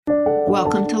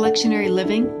Welcome to Lectionary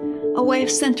Living, a way of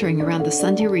centering around the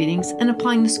Sunday readings and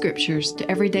applying the scriptures to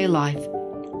everyday life.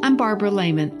 I'm Barbara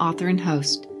Lehman, author and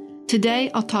host.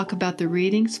 Today I'll talk about the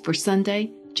readings for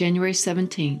Sunday, January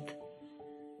 17th.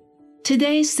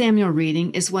 Today's Samuel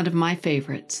reading is one of my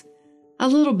favorites. A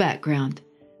little background.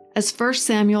 As 1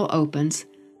 Samuel opens,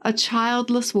 a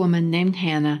childless woman named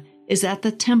Hannah is at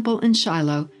the temple in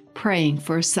Shiloh praying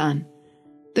for a son.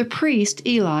 The priest,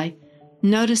 Eli,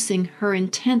 noticing her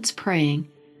intense praying,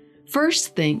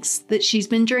 first thinks that she's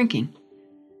been drinking.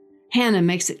 Hannah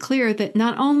makes it clear that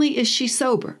not only is she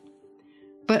sober,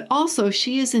 but also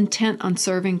she is intent on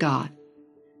serving God.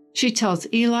 She tells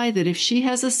Eli that if she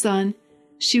has a son,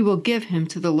 she will give him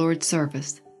to the Lord's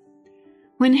service.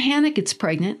 When Hannah gets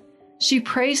pregnant, she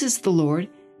praises the Lord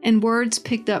in words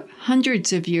picked up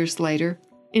hundreds of years later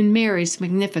in Mary's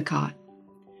Magnificat.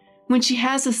 When she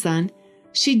has a son,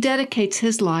 she dedicates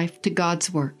his life to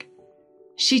God's work.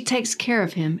 She takes care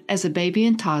of him as a baby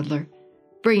and toddler,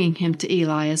 bringing him to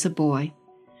Eli as a boy.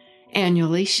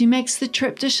 Annually, she makes the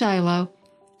trip to Shiloh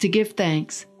to give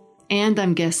thanks, and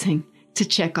I'm guessing, to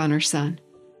check on her son.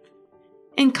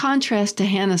 In contrast to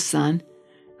Hannah's son,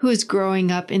 who is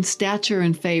growing up in stature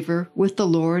and favor with the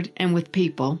Lord and with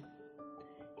people,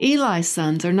 Eli's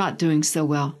sons are not doing so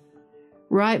well.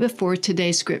 Right before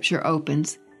today's scripture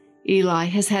opens, Eli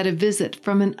has had a visit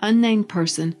from an unnamed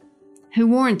person who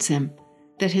warns him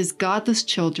that his godless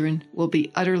children will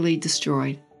be utterly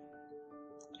destroyed.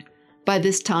 By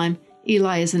this time,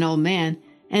 Eli is an old man,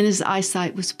 and his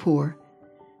eyesight was poor.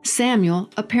 Samuel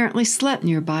apparently slept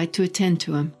nearby to attend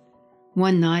to him.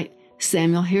 One night,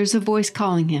 Samuel hears a voice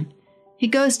calling him. He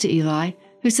goes to Eli,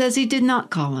 who says he did not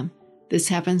call him. This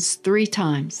happens 3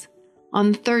 times.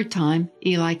 On the 3rd time,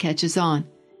 Eli catches on.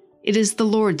 It is the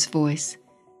Lord's voice.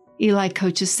 Eli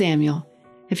coaches Samuel.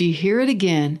 If you hear it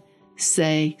again,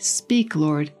 say, "Speak,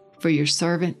 Lord, for your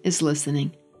servant is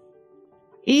listening."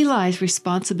 Eli's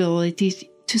responsibility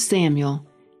to Samuel,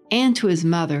 and to his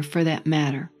mother for that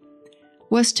matter,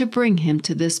 was to bring him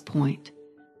to this point.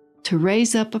 To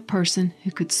raise up a person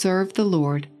who could serve the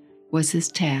Lord was his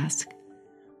task.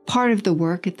 Part of the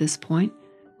work at this point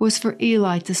was for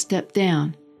Eli to step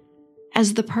down.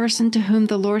 As the person to whom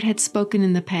the Lord had spoken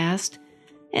in the past,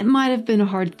 it might have been a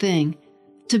hard thing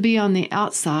to be on the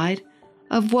outside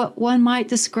of what one might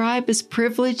describe as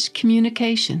privileged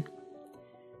communication.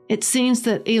 It seems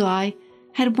that Eli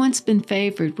had once been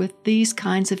favored with these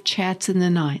kinds of chats in the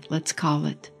night, let's call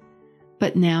it.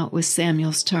 But now it was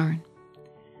Samuel's turn.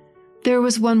 There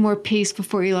was one more piece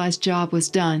before Eli's job was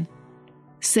done.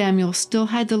 Samuel still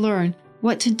had to learn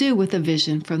what to do with a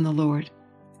vision from the Lord.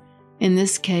 In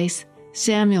this case,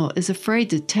 Samuel is afraid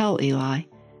to tell Eli,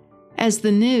 as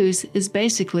the news is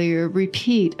basically a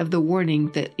repeat of the warning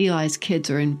that Eli's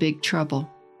kids are in big trouble.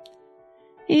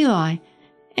 Eli,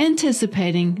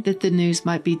 anticipating that the news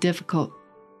might be difficult,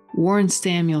 warns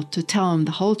Samuel to tell him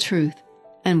the whole truth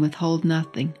and withhold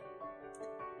nothing.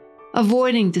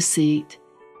 Avoiding deceit,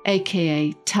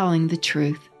 aka telling the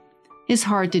truth, is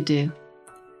hard to do.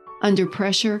 Under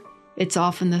pressure, it's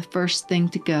often the first thing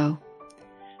to go.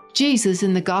 Jesus,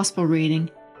 in the gospel reading,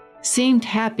 seemed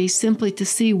happy simply to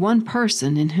see one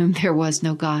person in whom there was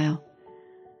no guile.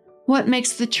 What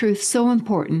makes the truth so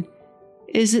important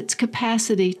is its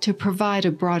capacity to provide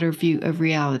a broader view of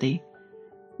reality.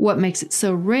 What makes it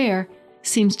so rare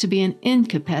seems to be an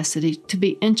incapacity to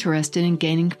be interested in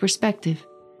gaining perspective.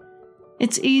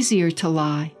 It's easier to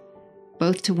lie,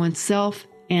 both to oneself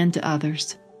and to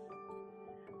others.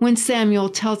 When Samuel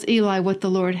tells Eli what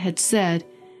the Lord had said,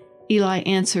 Eli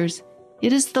answers,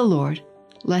 "It is the Lord.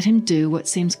 Let him do what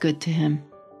seems good to him."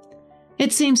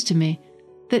 It seems to me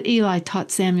that Eli taught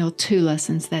Samuel 2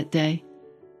 lessons that day.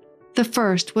 The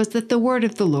first was that the word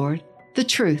of the Lord, the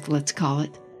truth, let's call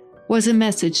it, was a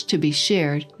message to be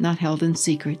shared, not held in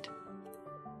secret.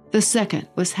 The second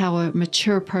was how a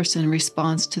mature person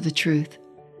responds to the truth.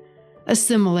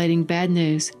 Assimilating bad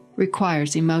news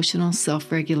requires emotional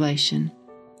self-regulation.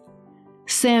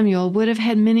 Samuel would have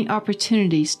had many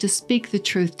opportunities to speak the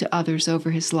truth to others over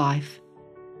his life.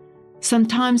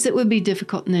 Sometimes it would be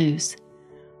difficult news,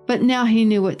 but now he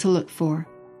knew what to look for: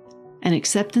 an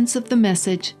acceptance of the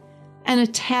message and a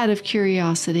tad of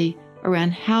curiosity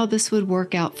around how this would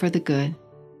work out for the good.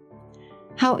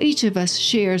 How each of us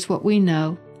shares what we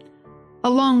know,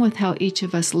 along with how each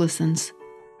of us listens,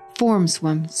 forms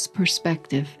one's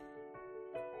perspective.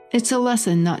 It's a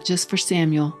lesson not just for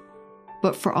Samuel,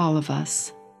 but for all of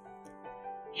us.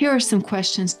 Here are some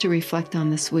questions to reflect on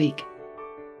this week.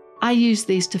 I use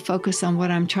these to focus on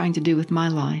what I'm trying to do with my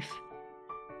life.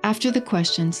 After the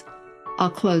questions,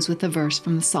 I'll close with a verse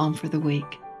from the Psalm for the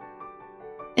week.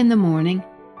 In the morning,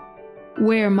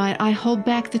 Where might I hold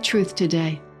back the truth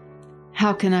today?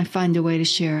 How can I find a way to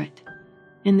share it?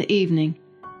 In the evening,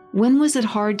 when was it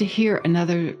hard to hear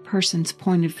another person's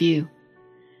point of view?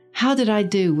 How did I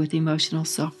do with emotional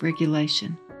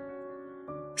self-regulation?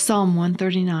 Psalm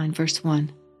 139, verse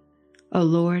 1. O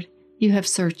Lord, you have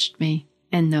searched me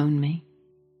and known me.